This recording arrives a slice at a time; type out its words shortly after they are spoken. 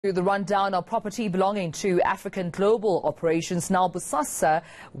The rundown of property belonging to African Global Operations, now Bosasa,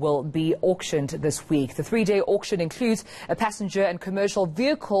 will be auctioned this week. The three-day auction includes a passenger and commercial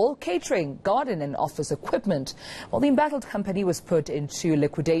vehicle, catering, garden and office equipment. Well, the embattled company was put into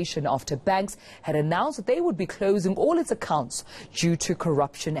liquidation after banks had announced that they would be closing all its accounts due to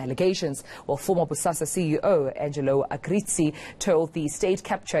corruption allegations. Well, former Bosasa CEO Angelo Agrizzi told the state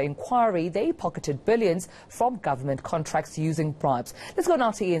capture inquiry they pocketed billions from government contracts using bribes. Let's go now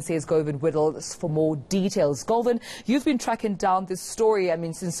to ENC's Govind Whittle for more details. Govind, you've been tracking down this story,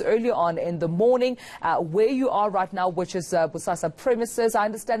 since earlier on in the morning, where you are right now, which is Bosasa premises. I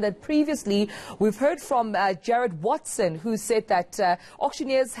understand that previously we've heard from Jared Watson, who said that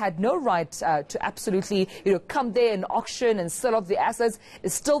auctioneers had no right to absolutely, come there and auction and sell off the assets.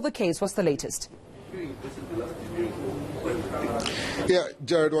 Is still the case? What's the latest? Yeah,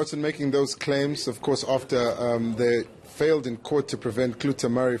 Jared Watson making those claims, of course, after they failed in court to prevent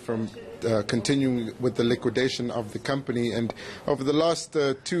Cluta Murray from continuing with the liquidation of the company. And over the last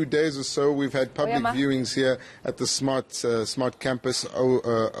 2 days or so, we've had public viewings here at the Smart Campus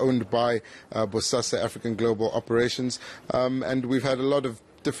owned by Bosasa African Global Operations. And we've had a lot of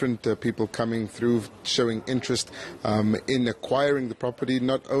different people coming through showing interest in acquiring the property,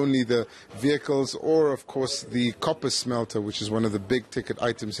 not only the vehicles or of course the copper smelter, which is one of the big ticket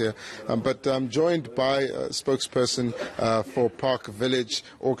items here, but I'm joined by a spokesperson for Park Village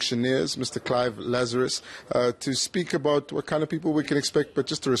Auctioneers, Mr. Clive Lazarus, to speak about what kind of people we can expect, but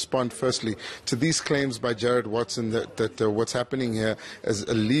just to respond firstly to these claims by Jared Watson that what's happening here is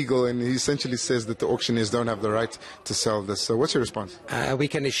illegal, and he essentially says that the auctioneers don't have the right to sell this. So what's your response?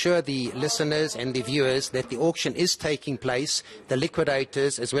 We can assure the listeners and the viewers that the auction is taking place. The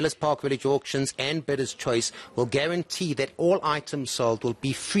liquidators, as well as Park Village Auctions and Bidder's Choice, will guarantee that all items sold will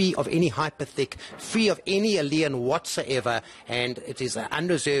be free of any hypothec, free of any lien whatsoever, and it is an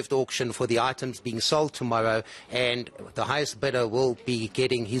unreserved auction for the items being sold tomorrow, and the highest bidder will be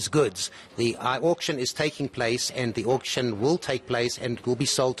getting his goods. The auction is taking place, and the auction will take place and will be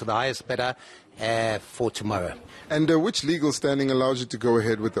sold to the highest bidder for tomorrow. And which legal standing allows you to go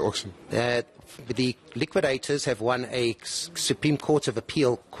ahead with the auction? The liquidators have won a Supreme Court of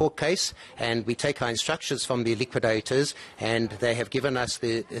Appeal court case, and we take our instructions from the liquidators, and they have given us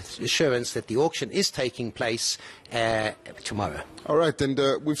the assurance that the auction is taking place tomorrow. All right, and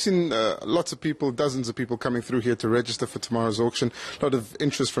we've seen lots of people, dozens of people coming through here to register for tomorrow's auction. A lot of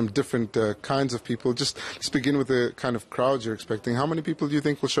interest from different kinds of people. Just let's begin with the kind of crowd you're expecting. How many people do you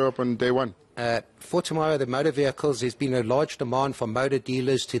think will show up on day one? For tomorrow, the motor vehicles, there's been a large demand from motor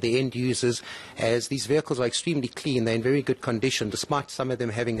dealers to the end users, as these vehicles are extremely clean. They're in very good condition, despite some of them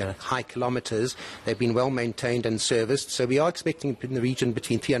having high kilometres. They've been well maintained and serviced. So we are expecting in the region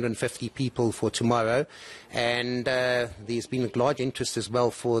between 350 people for tomorrow, and there's been a large interest as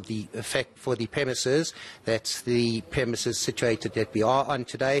well for the premises. That's the premises situated that we are on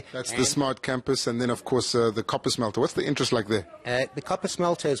today. That's the Smart Campus, and then of course the copper smelter. What's the interest like there? The copper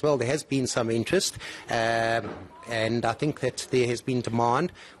smelter as well, there has been some interest, and I think that there has been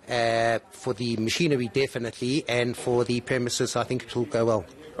demand for the machinery definitely, and for the premises I think it will go well.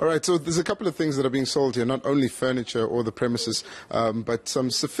 All right, so there's a couple of things that are being sold here, not only furniture or the premises, but some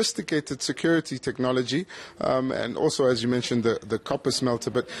sophisticated security technology, and also, as you mentioned, the copper smelter.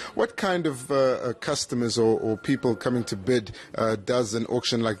 But what kind of customers or people coming to bid does an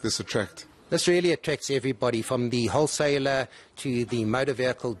auction like this attract? This really attracts everybody, from the wholesaler to the motor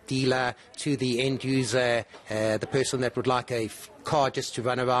vehicle dealer to the end user, the person that would like a car just to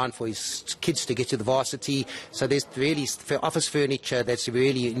run around for his kids to get to the varsity. So there's really office furniture that's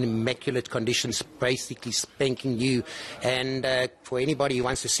really in immaculate conditions, basically spanking new. And for anybody who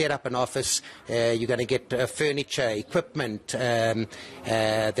wants to set up an office, you're going to get furniture, equipment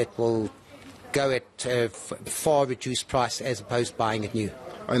that will go at far reduced price as opposed to buying it new.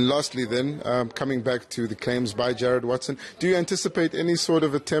 And lastly then, coming back to the claims by Jared Watson, do you anticipate any sort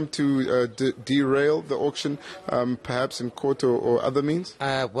of attempt to derail the auction, perhaps in court or other means?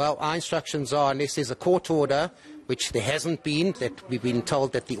 Well, our instructions are, unless there's a court order, which there hasn't been, that we've been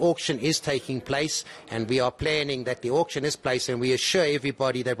told that the auction is taking place, and we are planning that the auction is placed, and we assure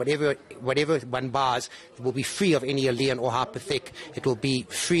everybody that whatever one buys will be free of any lien or hypothec. It will be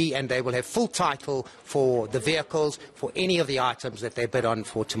free, and they will have full title for the vehicles, for any of the items that they bid on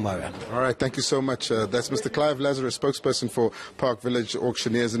for tomorrow. All right, thank you so much. That's Mr. Clive Lazarus, spokesperson for Park Village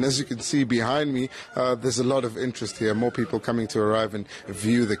Auctioneers. And as you can see behind me, there's a lot of interest here, more people coming to arrive and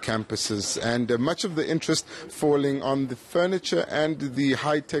view the campuses. And much of the interest for installing on the furniture and the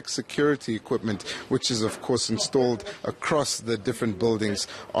high-tech security equipment, which is, of course, installed across the different buildings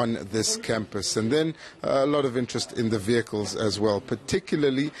on this campus. And then a lot of interest in the vehicles as well,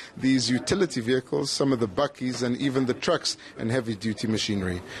 particularly these utility vehicles, some of the buckies, and even the trucks and heavy-duty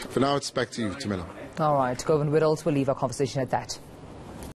machinery. For now, it's back to you, Tamila. All right, Govind Whittles will leave our conversation at that.